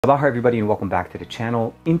Aloha everybody and welcome back to the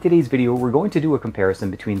channel. In today's video, we're going to do a comparison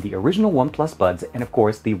between the original OnePlus Buds and of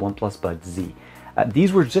course the OnePlus Bud Z.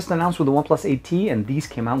 These were just announced with the OnePlus 8T and these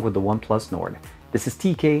came out with the OnePlus Nord. This is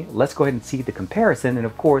TK. Let's go ahead and see the comparison and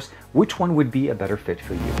of course, which one would be a better fit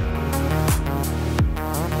for you.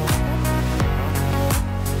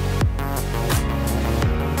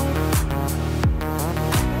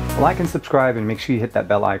 Like and subscribe and make sure you hit that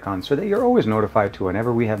bell icon so that you're always notified to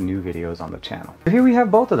whenever we have new videos on the channel. Here we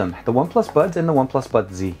have both of them, the OnePlus Buds and the OnePlus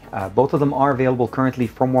Bud Z. Both of them are available currently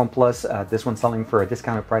from OnePlus. This one's selling for a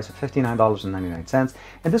discounted price of $59.99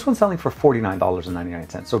 and this one's selling for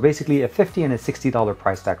 $49.99. So basically a $50 and a $60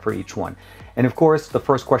 price tag for each one. And of course, the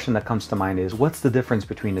first question that comes to mind is, what's the difference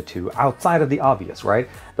between the two outside of the obvious, right?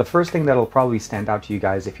 The first thing that'll probably stand out to you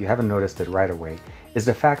guys if you haven't noticed it right away is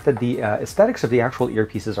the fact that the aesthetics of the actual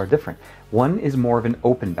earpieces are different. One is more of an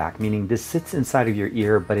open back, meaning this sits inside of your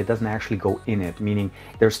ear, but it doesn't actually go in it, meaning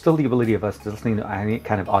there's still the ability of us to listen to any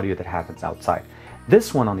kind of audio that happens outside.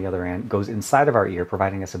 This one, on the other hand, goes inside of our ear,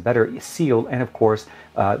 providing us a better seal and, of course,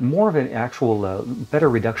 more of an actual better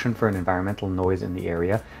reduction for an environmental noise in the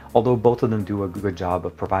area, although both of them do a good job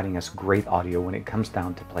of providing us great audio when it comes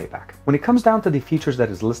down to playback. When it comes down to the features that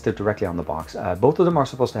is listed directly on the box, both of them are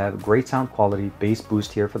supposed to have great sound quality, bass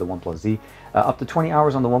boost here for the OnePlus Z, up to 20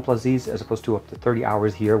 hours on the OnePlus Zs as opposed to up to 30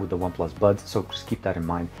 hours here with the OnePlus Buds, so just keep that in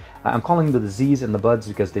mind. I'm calling them the Zs and the Buds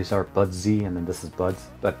because these are Bud Z and then this is Buds,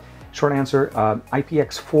 but short answer,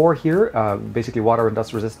 IPX4 here, basically water and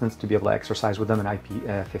dust resistance to be able to exercise with them, and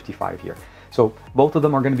IP55 here. So both of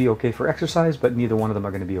them are going to be okay for exercise, but neither one of them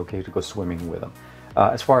are going to be okay to go swimming with them.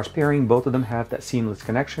 As far as pairing, both of them have that seamless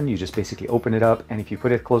connection. You just basically open it up, and if you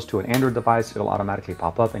put it close to an Android device, it'll automatically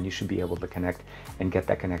pop up and you should be able to connect and get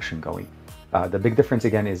that connection going. The big difference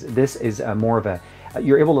again is this is more of a,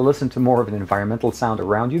 you're able to listen to more of an environmental sound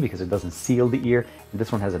around you because it doesn't seal the ear, and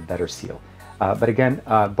this one has a better seal. But again,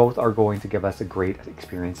 both are going to give us a great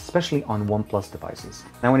experience, especially on OnePlus devices.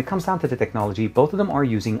 Now, when it comes down to the technology, both of them are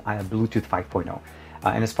using Bluetooth 5.0.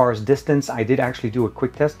 And as far as distance, I did actually do a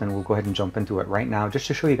quick test, and we'll go ahead and jump into it right now, just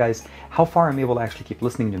to show you guys how far I'm able to actually keep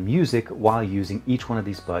listening to music while using each one of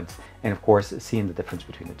these buds, and of course, seeing the difference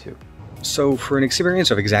between the two. So for an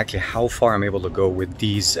experience of exactly how far I'm able to go with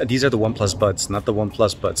these are the OnePlus Buds, not the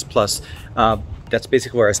OnePlus Buds Plus. That's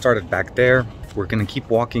basically where I started back there. We're going to keep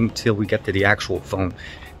walking till we get to the actual phone.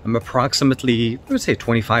 I'm approximately, I would say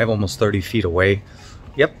 25, almost 30 feet away.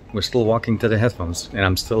 Yep, we're still walking to the headphones and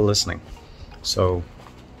I'm still listening. So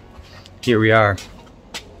here we are.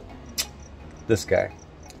 This guy.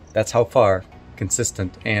 That's how far.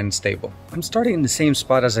 Consistent and stable. I'm starting in the same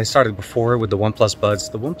spot as I started before with the OnePlus Buds.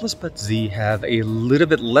 The OnePlus Bud Z have a little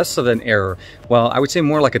bit less of an error. Well, I would say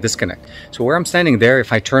more like a disconnect. So where I'm standing there,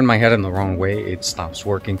 if I turn my head in the wrong way, it stops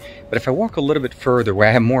working. But if I walk a little bit further where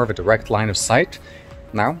I have more of a direct line of sight,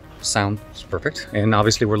 now sound is perfect. And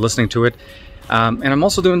obviously we're listening to it. And I'm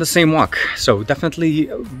also doing the same walk. So definitely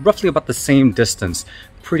roughly about the same distance.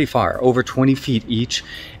 Pretty far, over 20 feet each.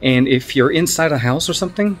 And if you're inside a house or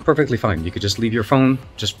something, perfectly fine. You could just leave your phone,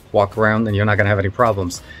 just walk around, and you're not going to have any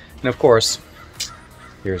problems. And of course,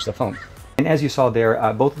 here's the phone. And as you saw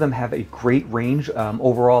there, both of them have a great range.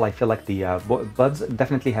 Overall, I feel like the Buds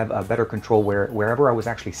definitely have a better control wherever I was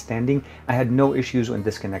actually standing, I had no issues when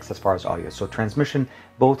disconnects as far as audio. So transmission,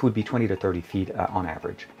 both would be 20 to 30 feet on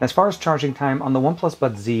average. As far as charging time, on the OnePlus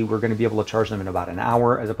Bud Z, we're going to be able to charge them in about an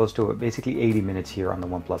hour as opposed to basically 80 minutes here on the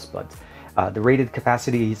OnePlus Buds. The rated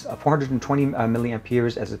capacity is 420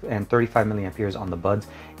 milliamperes and 35 milliamperes on the Buds,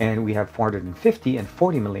 and we have 450 and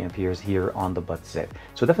 40 milliamperes here on the Bud Z.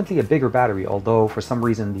 So definitely a bigger battery, although for some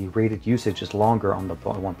reason the rated usage is longer on the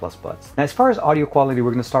OnePlus Buds. Now, as far as audio quality,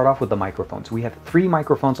 we're going to start off with the microphones. We have 3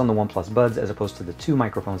 microphones on the OnePlus Buds as opposed to the 2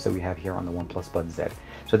 microphones that we have here on the OnePlus Bud Z.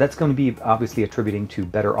 So that's going to be obviously attributing to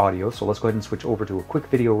better audio. So let's go ahead and switch over to a quick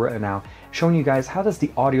video right now showing you guys how does the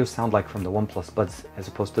audio sound like from the OnePlus Buds as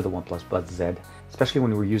opposed to the OnePlus Bud Z, especially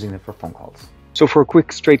when we're using it for phone calls. So for a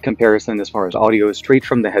quick straight comparison as far as audio straight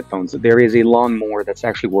from the headphones, there is a lawnmower that's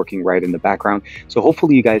actually working right in the background. So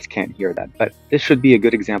hopefully you guys can't hear that, but this should be a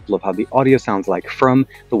good example of how the audio sounds like from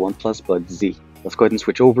the OnePlus Bud Z. Let's go ahead and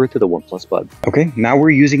switch over to the OnePlus Buds. Okay, now we're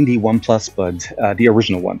using the OnePlus Buds, the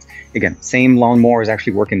original ones. Again, same lawnmower is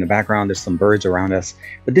actually working in the background. There's some birds around us,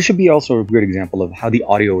 but this should be also a good example of how the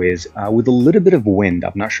audio is with a little bit of wind.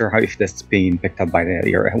 I'm not sure if that's being picked up by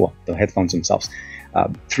the headphones themselves.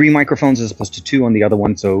 3 microphones as opposed to 2 on the other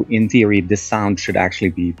one, so in theory this sound should actually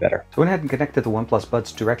be better. So I went ahead and connected the OnePlus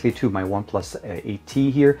Buds directly to my OnePlus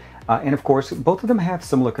 8T here, and of course both of them have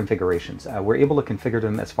similar configurations. We're able to configure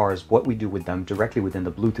them as far as what we do with them directly within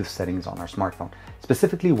the Bluetooth settings on our smartphone,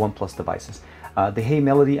 specifically OnePlus devices. The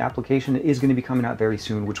heyMelody application is going to be coming out very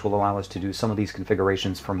soon, which will allow us to do some of these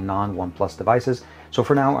configurations from non-OnePlus devices. So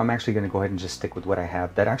for now, I'm actually going to go ahead and just stick with what I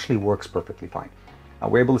have. That actually works perfectly fine.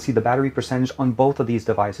 We're able to see the battery percentage on both of these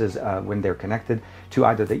devices when they're connected to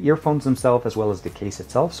either the earphones themselves as well as the case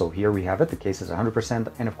itself. So here we have it, the case is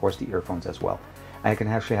 100%, and of course the earphones as well. I can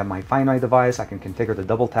actually have my Find My device, I can configure the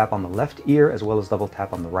double tap on the left ear as well as double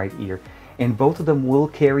tap on the right ear, and both of them will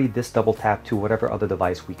carry this double tap to whatever other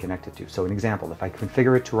device we connect it to. So an example, if I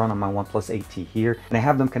configure it to run on my OnePlus 8T here, and I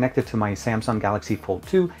have them connected to my Samsung Galaxy Fold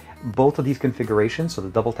 2, both of these configurations, so the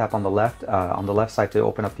double tap on the left side to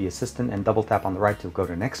open up the assistant and double tap on the right to go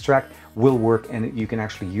to next track, will work, and you can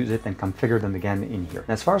actually use it and configure them again in here.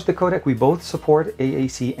 As far as the codec, we both support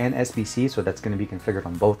AAC and SBC, so that's going to be configured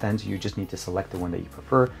on both ends. You just need to select the one that you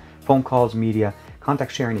prefer. Phone calls, media,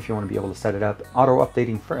 contact sharing if you want to be able to set it up, auto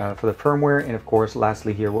updating for the firmware, and of course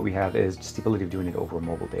lastly here what we have is just the ability of doing it over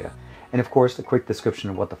mobile data. And of course, a quick description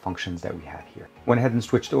of what the functions that we have here. Went ahead and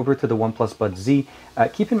switched over to the OnePlus Bud Z.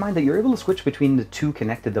 Keep in mind that you're able to switch between the two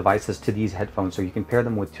connected devices to these headphones, so you can pair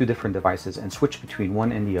them with two different devices and switch between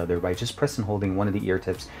one and the other by just pressing and holding one of the ear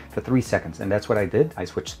tips for 3 seconds. And that's what I did. I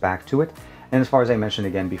switched back to it. And as far as I mentioned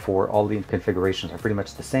again before, all the configurations are pretty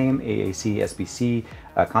much the same. AAC, SBC,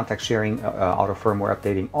 contact sharing, auto firmware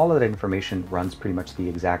updating, all of that information runs pretty much the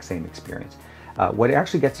exact same experience. What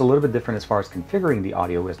actually gets a little bit different as far as configuring the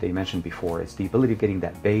audio, as they mentioned before, is the ability of getting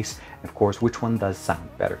that bass, and of course, which one does sound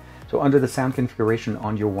better. So under the sound configuration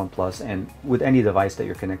on your OnePlus, and with any device that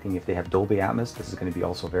you're connecting, if they have Dolby Atmos, this is going to be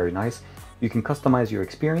also very nice. You can customize your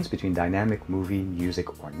experience between dynamic, movie,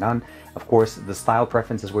 music, or none. Of course, the style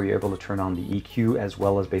preference is where you're able to turn on the EQ as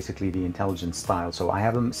well as basically the intelligent style. So I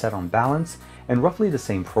have them set on balance and roughly the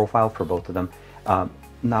same profile for both of them.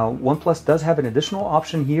 Now, OnePlus does have an additional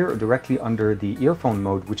option here directly under the earphone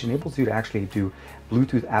mode, which enables you to actually do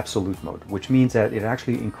Bluetooth absolute mode, which means that it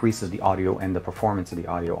actually increases the audio and the performance of the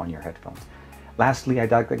audio on your headphones. Lastly, I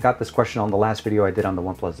got this question on the last video I did on the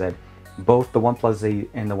OnePlus Z. Both the OnePlus Z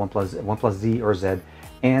and the OnePlus Z or Z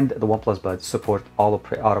and the OnePlus Buds support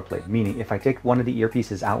autoplay, meaning if I take one of the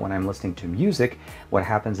earpieces out when I'm listening to music, what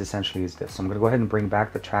happens essentially is this. So I'm going to go ahead and bring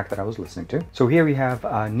back the track that I was listening to. So here we have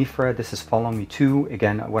Nifra, this is Follow Me 2.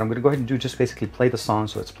 Again, what I'm going to go ahead and do, just basically play the song,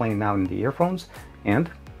 so it's playing now in the earphones, and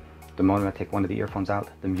the moment I take one of the earphones out,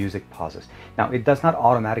 the music pauses. Now, it does not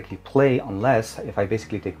automatically play unless if I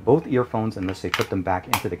basically take both earphones and let's say put them back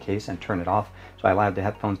into the case and turn it off. So I allow the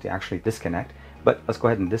headphones to actually disconnect. But let's go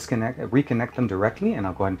ahead and reconnect them directly, and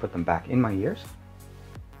I'll go ahead and put them back in my ears.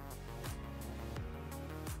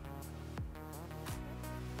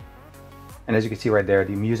 And as you can see right there,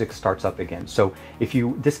 the music starts up again. So if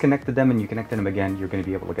you disconnected them and you connected them again, you're going to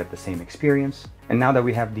be able to get the same experience. And now that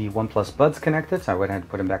we have the OnePlus Buds connected, so I went ahead and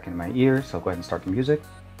put them back in my ear. So I'll go ahead and start the music.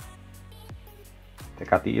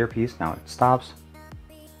 Take out the earpiece, now it stops.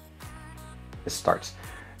 It starts.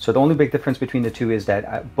 So the only big difference between the two is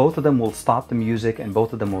that both of them will stop the music and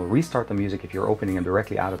both of them will restart the music if you're opening them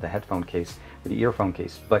directly out of the headphone case or the earphone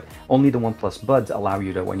case. But only the OnePlus Buds allow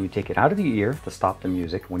you to, when you take it out of the ear, to stop the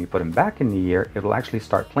music. When you put them back in the ear, it will actually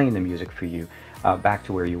start playing the music for you back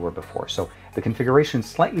to where you were before. So the configuration is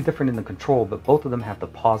slightly different in the control, but both of them have the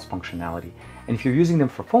pause functionality. And if you're using them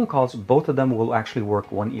for phone calls, both of them will actually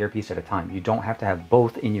work one earpiece at a time. You don't have to have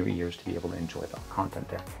both in your ears to be able to enjoy the content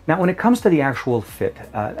there. Now, when it comes to the actual fit,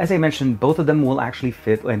 as I mentioned, both of them will actually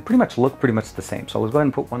fit and pretty much look pretty much the same. So let's go ahead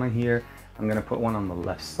and put one on here. I'm going to put one on the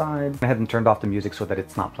left side. I hadn't turned off the music so that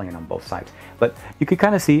it's not playing on both sides. But you can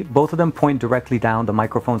kind of see both of them point directly down. The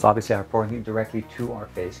microphones obviously are pointing directly to our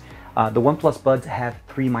face. The OnePlus Buds have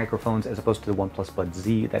 3 microphones as opposed to the OnePlus Bud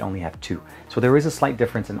Z that only have 2. So there is a slight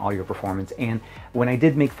difference in audio performance. And when I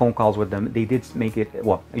did make phone calls with them, they did make it,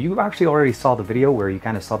 well, you actually already saw the video where you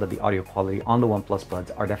kind of saw that the audio quality on the OnePlus Buds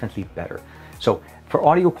are definitely better. So for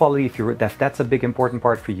audio quality, if that's a big important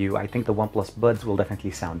part for you, I think the OnePlus Buds will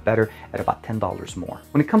definitely sound better at about $10 more.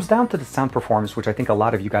 When it comes down to the sound performance, which I think a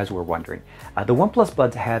lot of you guys were wondering, the OnePlus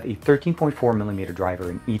Buds have a 13.4mm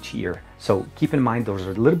driver in each ear. So keep in mind, those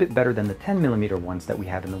are a little bit better than the 10mm ones that we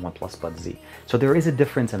have in the OnePlus Bud Z. So there is a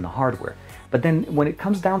difference in the hardware. But then when it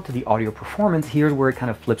comes down to the audio performance, here's where it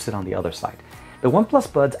kind of flips it on the other side. The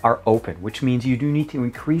OnePlus Buds are open, which means you do need to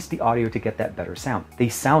increase the audio to get that better sound. They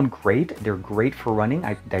sound great. They're great for running.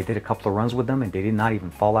 I did a couple of runs with them and they did not even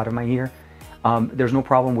fall out of my ear. There's no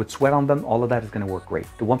problem with sweat on them. All of that is going to work great.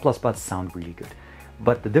 The OnePlus Buds sound really good.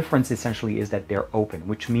 But the difference essentially is that they're open,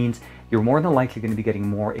 which means you're more than likely going to be getting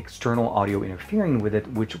more external audio interfering with it,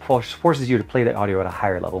 which forces you to play the audio at a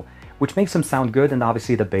higher level, which makes them sound good, and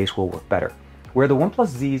obviously the bass will work better. Where the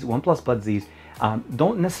OnePlus Bud Zs,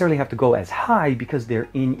 Don't necessarily have to go as high because they're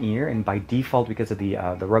in-ear, and by default, because of the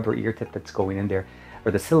rubber ear tip that's going in there,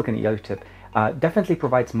 or the silicone ear tip, definitely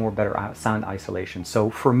provides more better sound isolation. So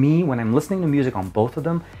for me, when I'm listening to music on both of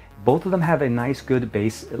them have a nice good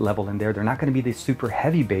bass level in there. They're not going to be the super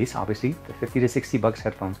heavy bass, obviously, the 50 to 60 bucks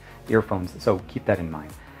earphones, so keep that in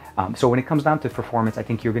mind. So when it comes down to performance, I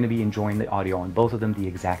think you're going to be enjoying the audio on both of them the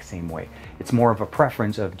exact same way. It's more of a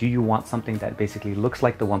preference of, do you want something that basically looks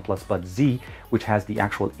like the OnePlus Bud Z, which has the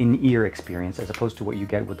actual in-ear experience, as opposed to what you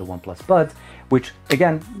get with the OnePlus Buds, which,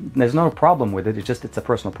 again, there's no problem with it. It's a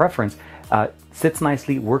personal preference. Sits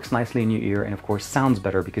nicely, works nicely in your ear, and of course sounds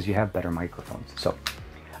better because you have better microphones. So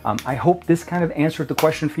I hope this kind of answered the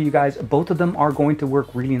question for you guys. Both of them are going to work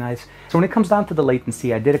really nice. So when it comes down to the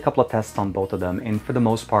latency, I did a couple of tests on both of them, and for the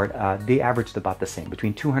most part, they averaged about the same,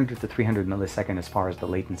 between 200 to 300 milliseconds as far as the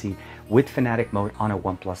latency with Fanatic mode on a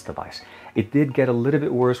OnePlus device. It did get a little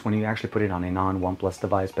bit worse when you actually put it on a non-OnePlus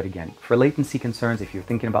device, but again, for latency concerns, if you're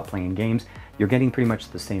thinking about playing games, you're getting pretty much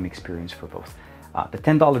the same experience for both. The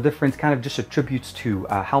 $10 difference kind of just attributes to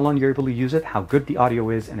how long you're able to use it, how good the audio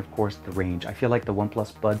is, and of course the range. I feel like the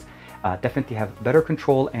OnePlus Buds definitely have better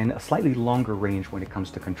control and a slightly longer range when it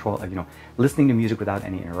comes to control, listening to music without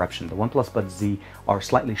any interruption. The OnePlus Bud Z are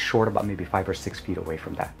slightly short, about maybe 5 or 6 feet away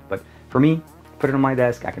from that. But for me, put it on my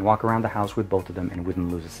desk, I can walk around the house with both of them and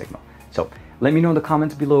wouldn't lose a signal. So let me know in the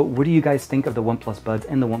comments below, what do you guys think of the OnePlus Buds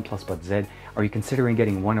and the OnePlus Bud Z? Are you considering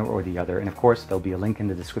getting one or the other? And of course, there'll be a link in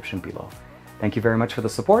the description below. Thank you very much for the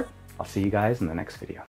support. I'll see you guys in the next video.